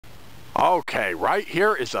Okay, right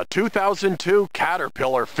here is a 2002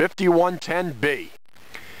 Caterpillar 5110B.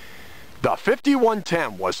 The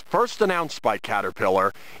 5110 was first announced by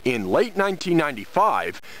Caterpillar in late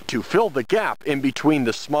 1995 to fill the gap in between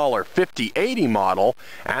the smaller 5080 model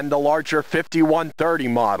and the larger 5130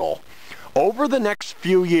 model. Over the next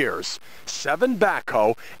few years, 7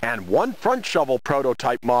 backhoe and 1 front shovel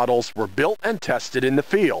prototype models were built and tested in the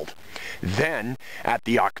field. Then, at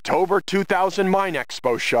the October 2000 Mine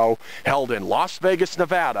Expo show held in Las Vegas,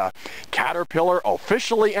 Nevada, Caterpillar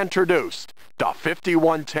officially introduced the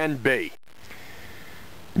 5110B.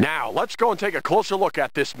 Now, let's go and take a closer look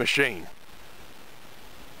at this machine.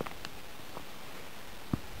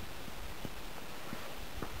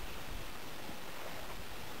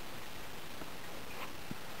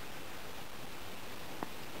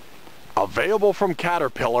 Available from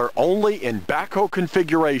Caterpillar only in backhoe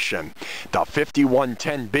configuration, the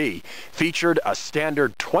 5110B featured a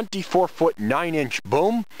standard 24-foot 9-inch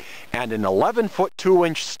boom and an 11-foot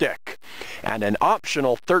 2-inch stick, and an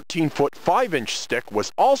optional 13-foot 5-inch stick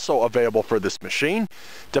was also available for this machine,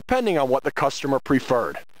 depending on what the customer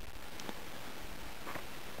preferred.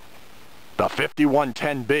 The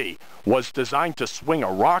 5110B was designed to swing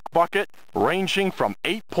a rock bucket ranging from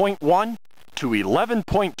 8.1 to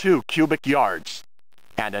 11.2 cubic yards,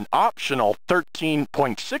 and an optional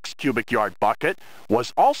 13.6 cubic yard bucket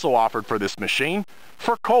was also offered for this machine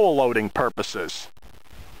for coal loading purposes.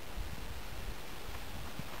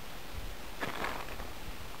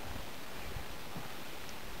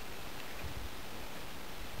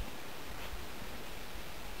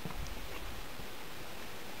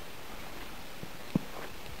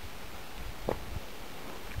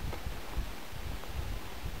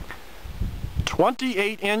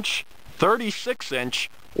 "28-inch, 36-inch,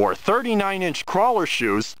 or 39-inch crawler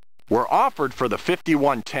shoes were offered for the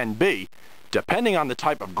 5110B, depending on the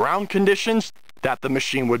type of ground conditions that the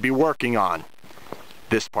machine would be working on.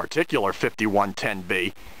 This particular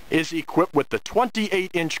 5110B is equipped with the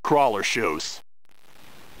 28-inch crawler shoes.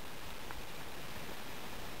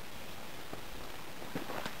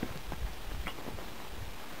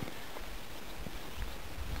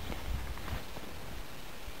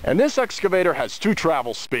 And this excavator has 2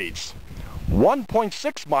 travel speeds,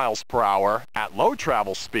 1.6 miles per hour at low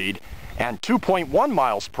travel speed and 2.1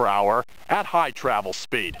 miles per hour at high travel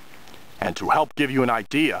speed. And to help give you an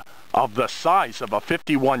idea of the size of a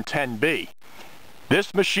 5110B,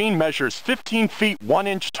 this machine measures 15 feet 1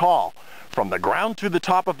 inch tall from the ground to the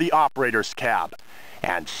top of the operator's cab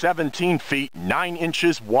and 17 feet 9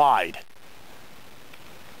 inches wide.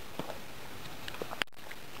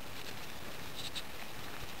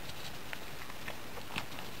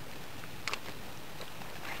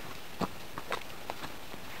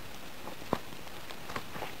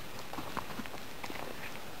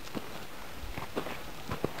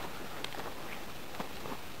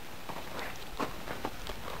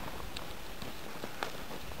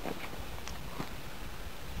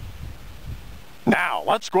 Now,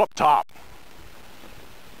 let's go up top.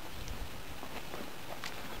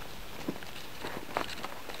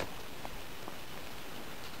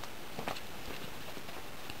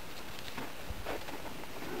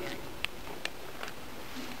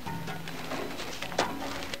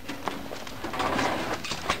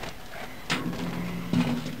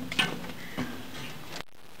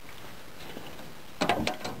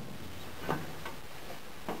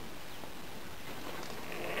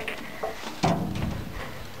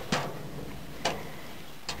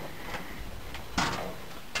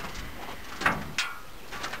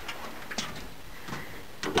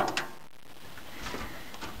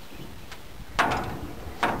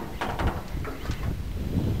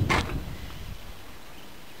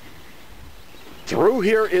 Through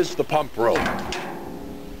here is the pump room.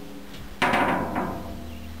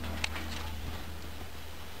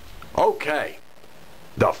 Okay,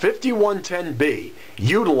 the 5110B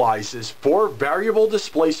utilizes 4 variable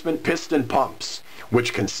displacement piston pumps,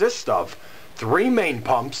 which consist of 3 main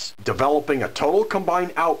pumps developing a total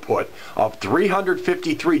combined output of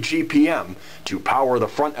 353 GPM to power the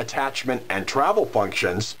front attachment and travel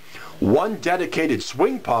functions, 1 dedicated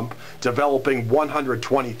swing pump developing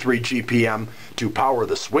 123 GPM to power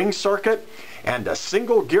the swing circuit, and a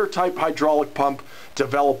single gear type hydraulic pump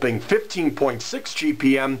developing 15.6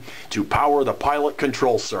 GPM to power the pilot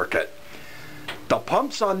control circuit. The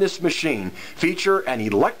pumps on this machine feature an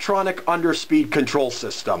electronic underspeed control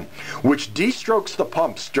system, which destrokes the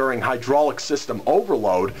pumps during hydraulic system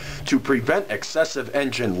overload to prevent excessive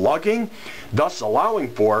engine lugging, thus allowing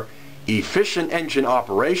for efficient engine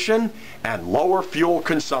operation and lower fuel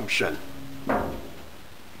consumption.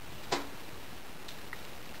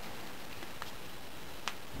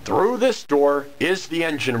 Through this door is the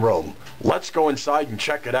engine room. Let's go inside and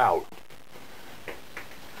check it out.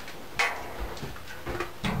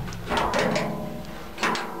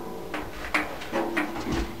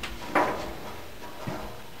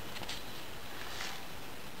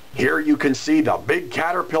 Here you can see the big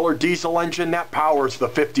Caterpillar diesel engine that powers the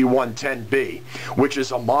 5110B, which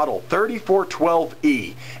is a model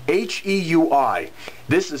 3412E HEUI.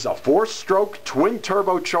 This is a 4-stroke,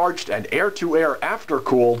 twin-turbocharged and air-to-air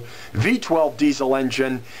aftercooled V12 diesel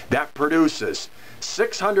engine that produces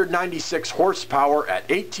 696 horsepower at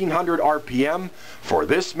 1800 RPM for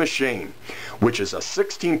this machine, which is a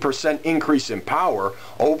 16% increase in power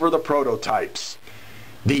over the prototypes.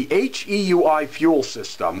 The HEUI fuel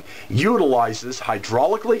system utilizes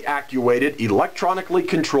hydraulically actuated, electronically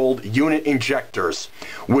controlled unit injectors,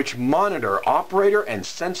 which monitor operator and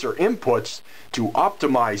sensor inputs to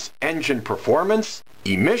optimize engine performance,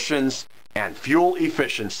 emissions, and fuel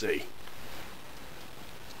efficiency.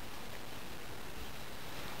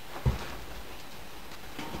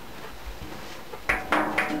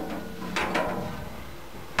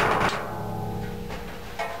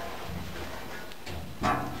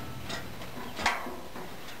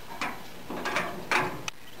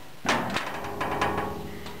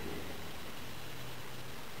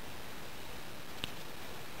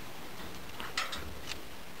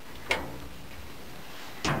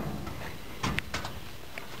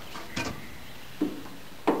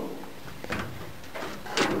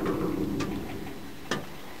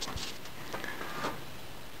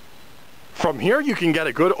 From here you can get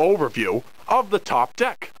a good overview of the top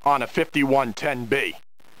deck on a 5110B.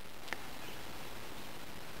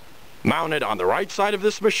 Mounted on the right side of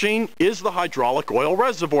this machine is the hydraulic oil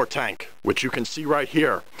reservoir tank, which you can see right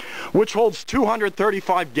here, which holds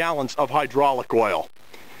 235 gallons of hydraulic oil.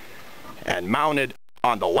 And mounted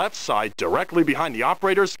on the left side, directly behind the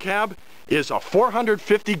operator's cab, is a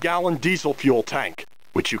 450-gallon diesel fuel tank,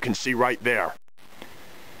 which you can see right there.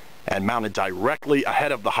 And mounted directly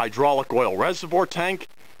ahead of the hydraulic oil reservoir tank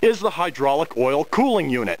is the hydraulic oil cooling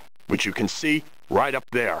unit, which you can see right up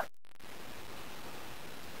there.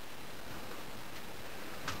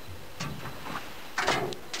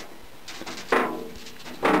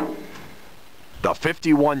 The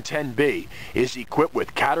 5110B is equipped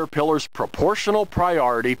with Caterpillar's proportional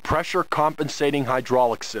priority pressure compensating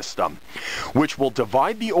hydraulic system, which will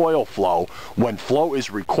divide the oil flow when flow is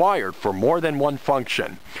required for more than one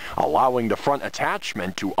function, allowing the front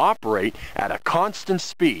attachment to operate at a constant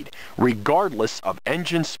speed regardless of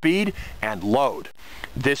engine speed and load.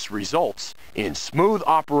 This results in smooth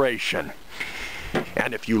operation.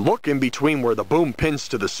 And if you look in between where the boom pins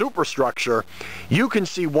to the superstructure, you can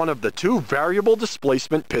see one of the two variable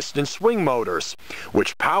displacement piston swing motors,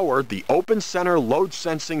 which power the open center load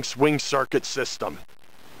sensing swing circuit system.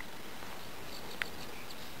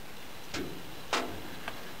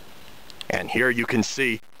 And here you can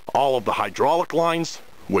see all of the hydraulic lines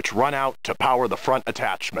which run out to power the front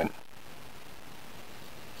attachment.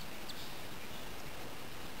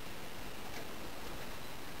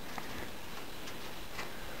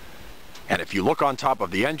 And if you look on top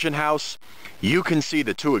of the engine house, you can see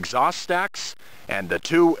the two exhaust stacks and the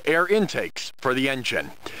two air intakes for the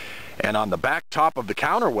engine. And on the back top of the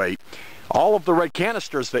counterweight, all of the red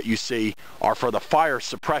canisters that you see are for the fire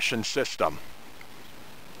suppression system.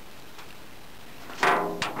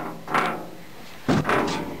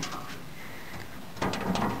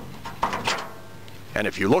 And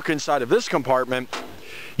if you look inside of this compartment,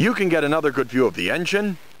 you can get another good view of the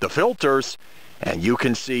engine, the filters, and you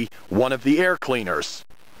can see one of the air cleaners.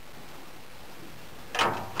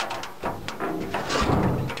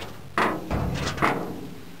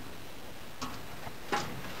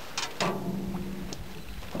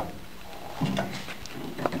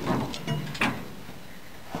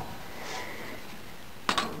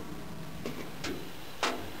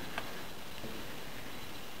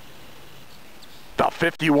 The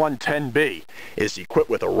 5110B is equipped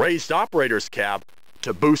with a raised operator's cab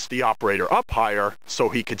to boost the operator up higher so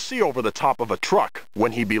he could see over the top of a truck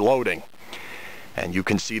when he be loading. And you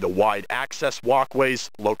can see the wide access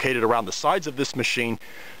walkways located around the sides of this machine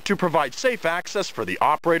to provide safe access for the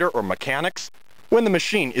operator or mechanics when the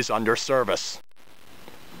machine is under service.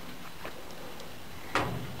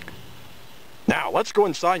 Now let's go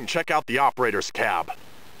inside and check out the operator's cab.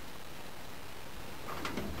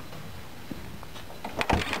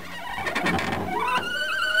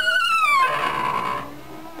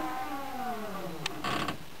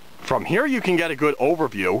 From here you can get a good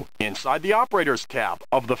overview inside the operator's cab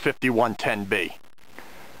of the 5110B.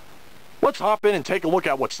 Let's hop in and take a look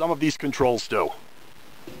at what some of these controls do.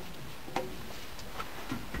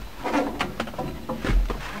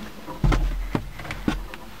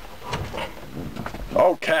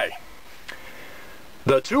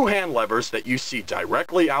 The two hand levers that you see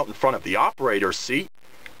directly out in front of the operator's seat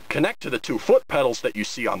connect to the two foot pedals that you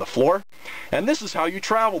see on the floor, and this is how you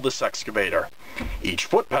travel this excavator. Each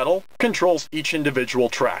foot pedal controls each individual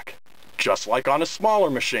track, just like on a smaller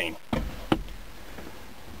machine.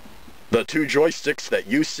 The two joysticks that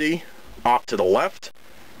you see off to the left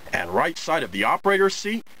and right side of the operator's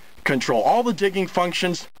seat control all the digging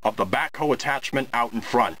functions of the backhoe attachment out in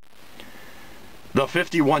front. The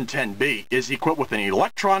 5110B is equipped with an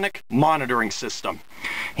electronic monitoring system.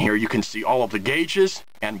 Here you can see all of the gauges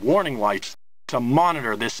and warning lights to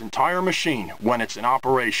monitor this entire machine when it's in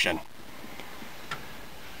operation.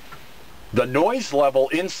 The noise level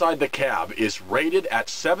inside the cab is rated at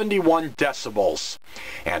 71 decibels.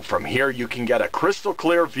 And from here you can get a crystal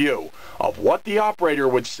clear view of what the operator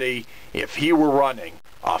would see if he were running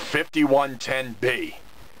a 5110B.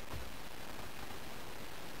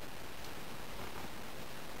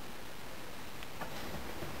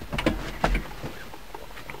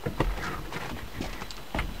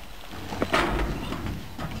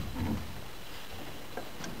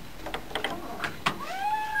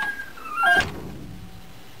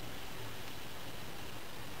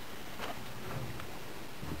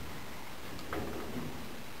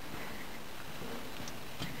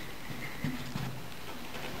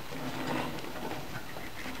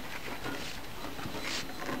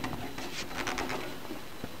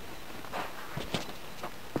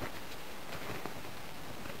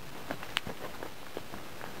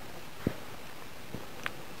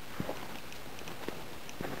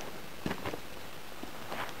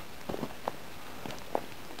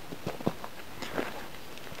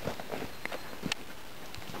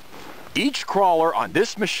 Each crawler on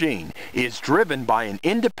this machine is driven by an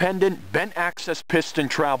independent bent axis piston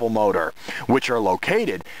travel motor, which are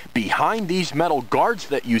located behind these metal guards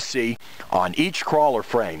that you see on each crawler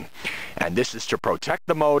frame. And this is to protect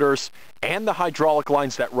the motors and the hydraulic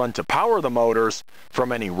lines that run to power the motors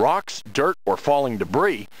from any rocks, dirt, or falling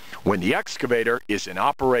debris when the excavator is in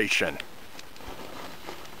operation.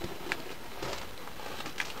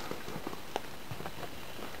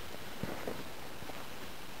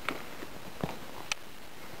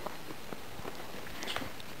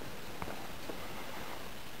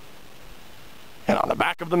 And on the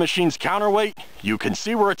back of the machine's counterweight, you can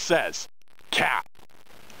see where it says, CAP.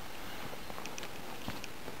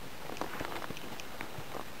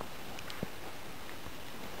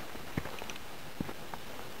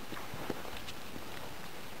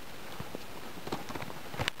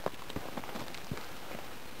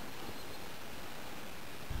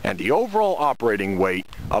 And the overall operating weight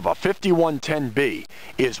of a 5110B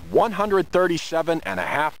is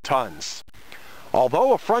 137.5 tons.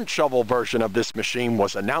 Although a front shovel version of this machine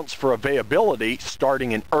was announced for availability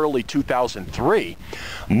starting in early 2003,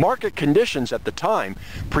 market conditions at the time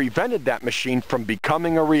prevented that machine from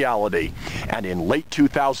becoming a reality. And in late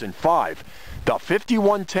 2005, the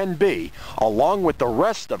 5110B, along with the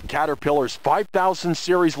rest of Caterpillar's 5000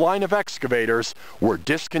 series line of excavators, were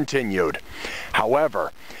discontinued.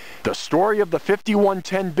 However, the story of the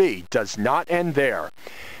 5110B does not end there.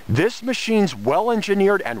 This machine's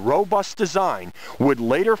well-engineered and robust design would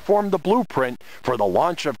later form the blueprint for the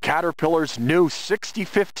launch of Caterpillar's new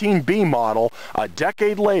 6015B model a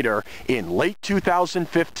decade later in late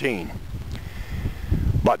 2015.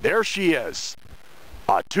 But there she is,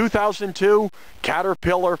 a 2002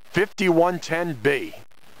 Caterpillar 5110B.